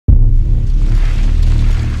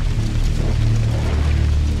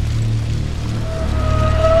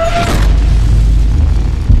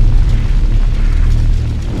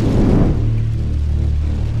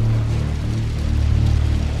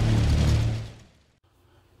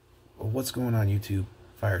What's going on, YouTube?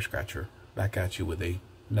 Fire Scratcher back at you with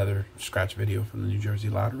another scratch video from the New Jersey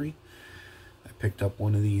Lottery. I picked up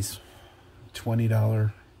one of these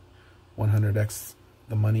 $20 100x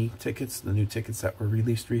the money tickets, the new tickets that were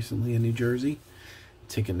released recently in New Jersey.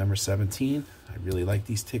 Ticket number 17. I really like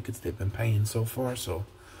these tickets. They've been paying so far, so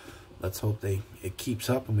let's hope it keeps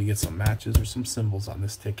up and we get some matches or some symbols on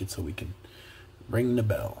this ticket so we can ring the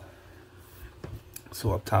bell.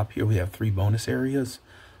 So up top here we have 3 bonus areas: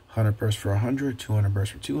 100 bursts for 100, 200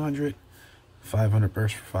 bursts for 200, 500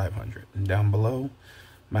 bursts for 500. And down below,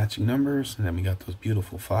 matching numbers, and then we got those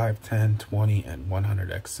beautiful 5, 10, 20, and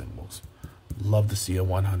 100x symbols. Love to see a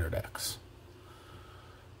 100x.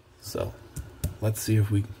 So let's see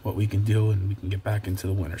what we can do, and we can get back into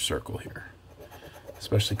the winner's circle here.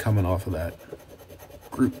 Especially coming off of that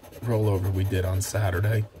group rollover we did on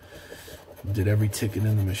Saturday. Did every ticket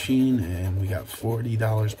in the machine, and we got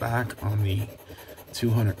 $40 back on the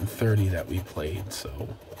 230 that we played.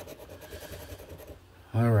 So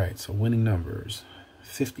all right, so winning numbers: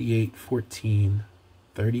 58, 14,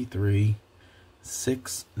 33,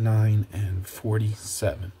 6, 9, and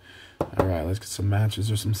 47. All right, let's get some matches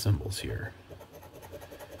or some symbols here.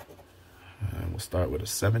 We'll start with a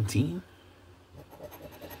 17,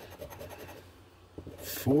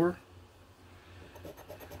 4,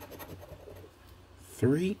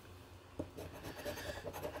 3,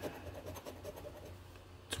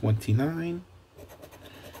 29,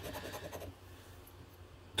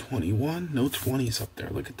 21, no 20s up there,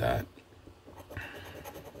 look at that.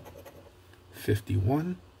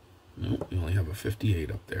 51, nope, we only have a 58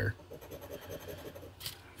 up there.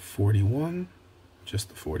 41, just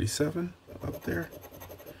the 47 up there.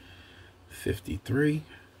 53,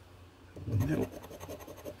 nope.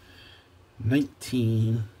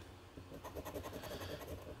 19,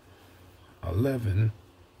 11,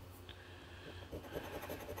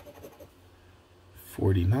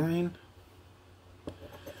 49,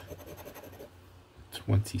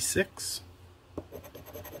 26,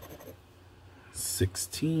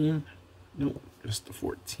 16, nope, just the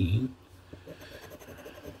 14,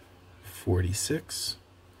 46,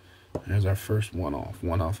 there's our first one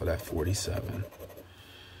off of that 47,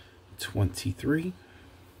 23,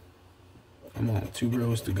 come on, 2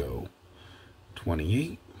 rows to go,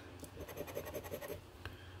 28,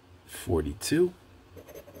 42,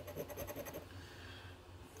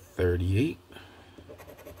 38,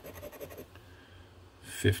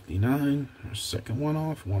 59, our second one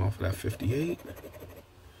off of that 58,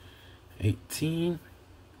 18,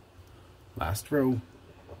 last row,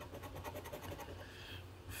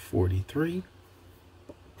 43,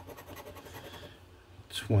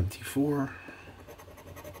 24,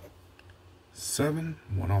 7,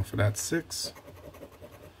 one off of that 6,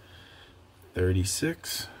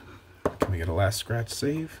 36, can we get a last scratch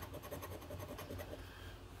save?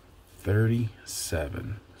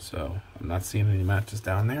 37. So I'm not seeing any matches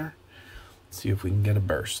down there. Let's see if we can get a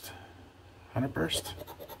burst. 100 burst,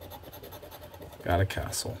 got a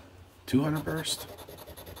castle. 200 burst,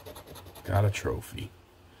 got a trophy.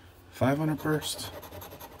 500 burst,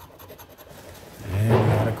 and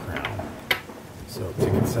got a crown. So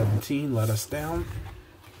ticket 17 let us down.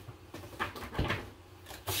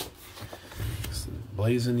 So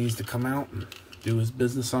Blazin needs to come out and do his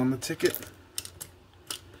business on the ticket.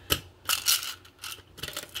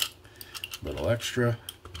 Little extra.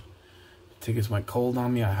 Tickets went cold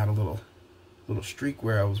on me. I had a little streak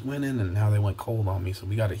where I was winning, and now they went cold on me. So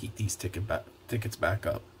we got to heat these tickets back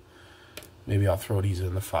up. Maybe I'll throw these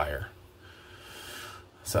in the fire.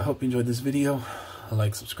 So I hope you enjoyed this video.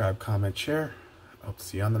 Like, subscribe, comment, share. I hope to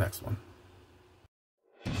see you on the next one.